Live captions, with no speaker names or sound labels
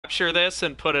capture this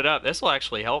and put it up. This will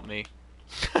actually help me.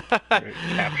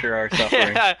 Capture our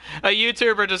suffering. Yeah, a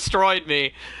YouTuber destroyed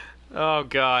me. Oh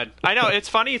god. I know, it's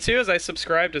funny too, as I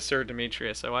subscribe to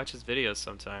SirDimetrious. I watch his videos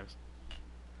sometimes.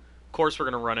 Of course we're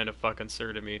gonna run into fucking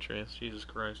SirDimetrious. Jesus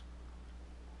Christ.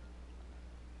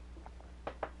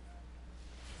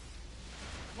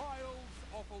 Trials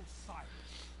of Osiris.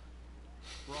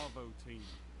 Bravo team.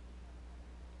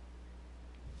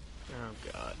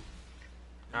 Oh god.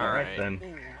 Alright then. All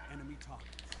enemy targets.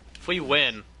 If we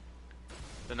win,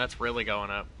 then that's really going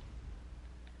up.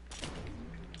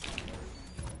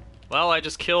 Well, I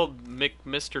just killed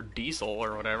Mr. Diesel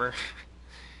or whatever.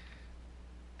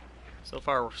 So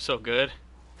far, so good.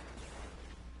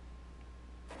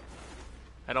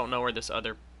 I don't know where this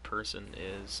other person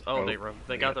is. Oh,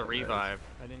 they got the revive.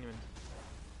 I didn't even...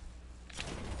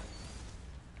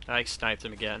 I sniped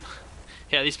him again.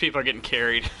 Yeah, these people are getting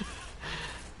carried.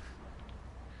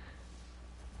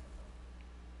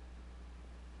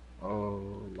 Oh,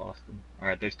 lost them.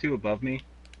 Alright, there's two above me.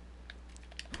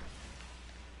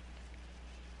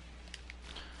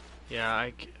 Yeah,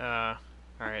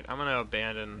 alright, I'm gonna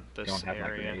abandon this Don't have my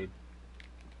area. grenade.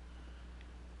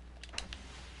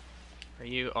 Are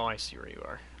you? Oh, I see where you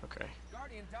are. Okay.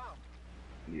 Guardian down.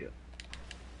 Yeah.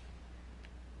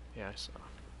 Yeah, I saw.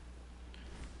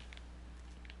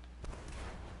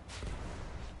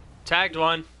 Tagged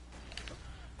one.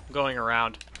 I'm going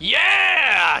around.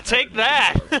 Yeah! Take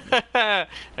that!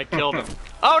 I killed him.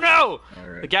 Oh no!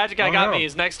 Alright. The gadget guy Oh, got no. me.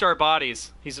 He's next to our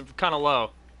bodies. He's kind of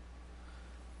low.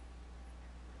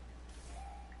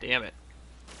 Damn it.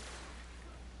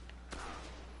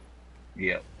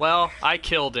 Yep. Well, I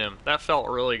killed him. That felt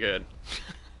really good.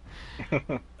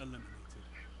 Eliminated.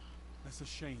 That's a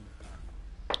shame.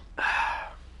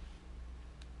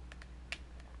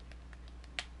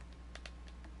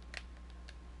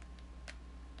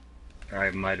 I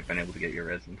might have been able to get your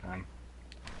res in time.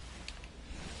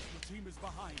 Your team is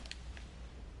behind.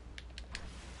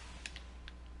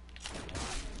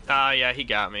 Ah, yeah, he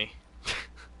got me.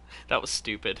 That was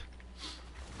stupid.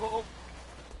 Oh.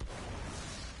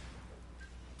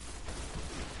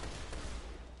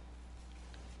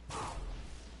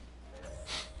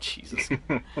 Jesus.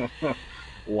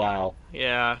 Wow.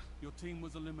 Yeah. Your team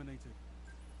was eliminated.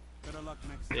 Better luck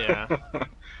next time. Yeah.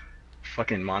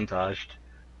 Fucking montaged.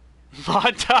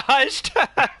 Montaged.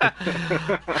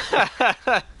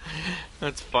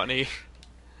 That's funny.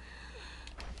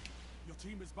 Your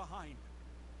team is behind.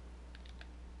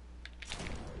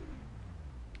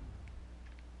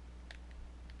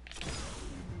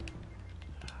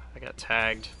 I got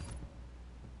tagged.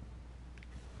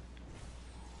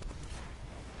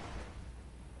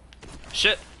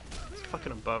 Shit! It's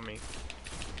fucking above me.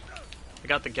 I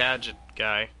got the gadget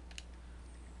guy.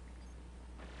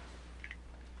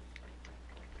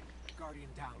 Guardian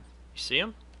down. You see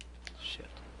him? Shit.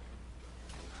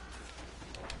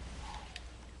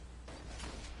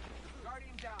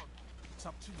 Guardian down. It's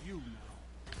up to you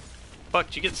now. Fuck,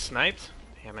 did you get sniped?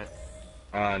 Damn it.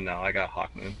 No, I got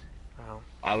Hawk Moon. Oh.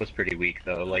 I was pretty weak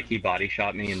though. Like he body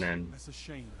shot me and then That's a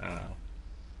shame.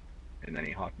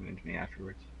 he Hawk Mooned me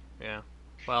afterwards. Yeah.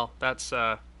 Well, that's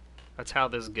how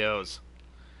this goes.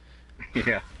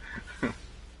 Yeah.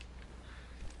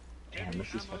 Damn,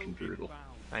 this is fucking brutal.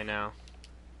 I know.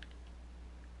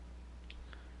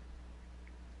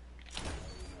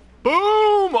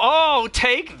 Boom! Oh,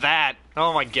 take that!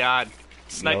 Oh my god.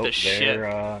 Snipe Nope, the shit.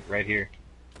 they're right here.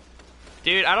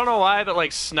 Dude, I don't know why, but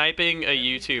like sniping a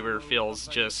YouTuber feels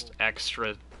just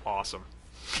extra awesome.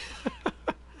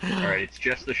 Alright, it's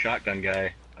just the shotgun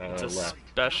guy It's a left.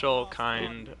 special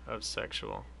kind of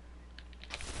sexual.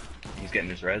 He's getting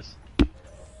his res.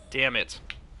 Damn it.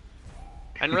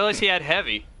 I didn't realize he had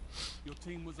heavy. Your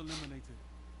team was eliminated.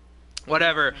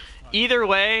 Whatever. Either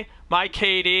way, my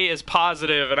KD is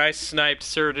positive and I sniped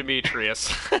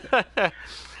SirDimetrious.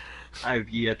 I've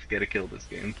yet to get a kill this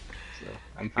game, so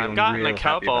I'm feeling gotten a real happy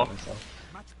couple. about myself.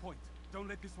 Match point. Don't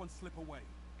let this one slip away.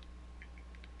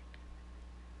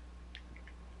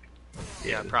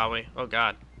 Yeah, probably. Oh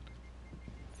god.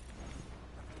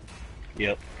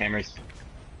 Yep, hammers.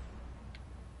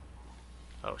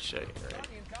 Oh shit. Right.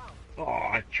 Guardian down. Oh,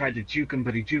 I tried to juke him,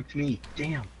 but he juked me.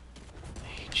 Damn.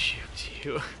 He juked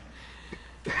you.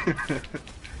 Guardian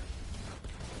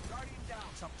down.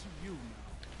 It's up to you now.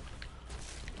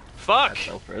 Fuck! I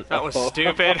fell for it. That was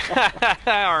stupid.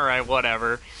 Alright,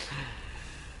 whatever.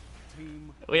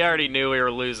 Team. We already knew we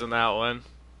were losing that one.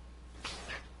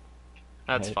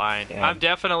 That's Right, fine. yeah. I'm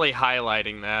definitely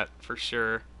highlighting that for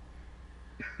sure.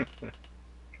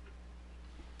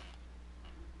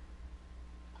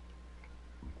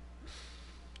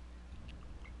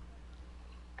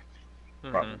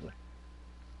 Probably.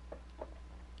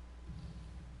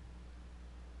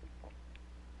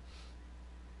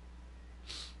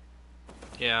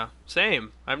 Yeah,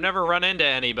 same. I've never run into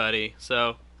anybody,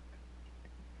 so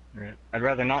Right. I'd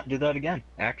rather not do that again,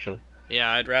 actually. yeah,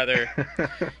 I'd rather.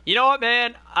 You know what,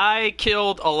 man? I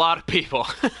killed a lot of people.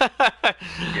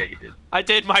 Yeah, you did. I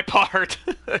did my part.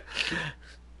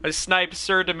 I sniped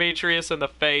SirDimetrious in the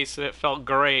face, and it felt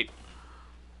great.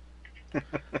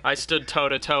 I stood toe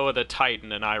to toe with a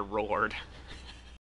Titan, and I roared.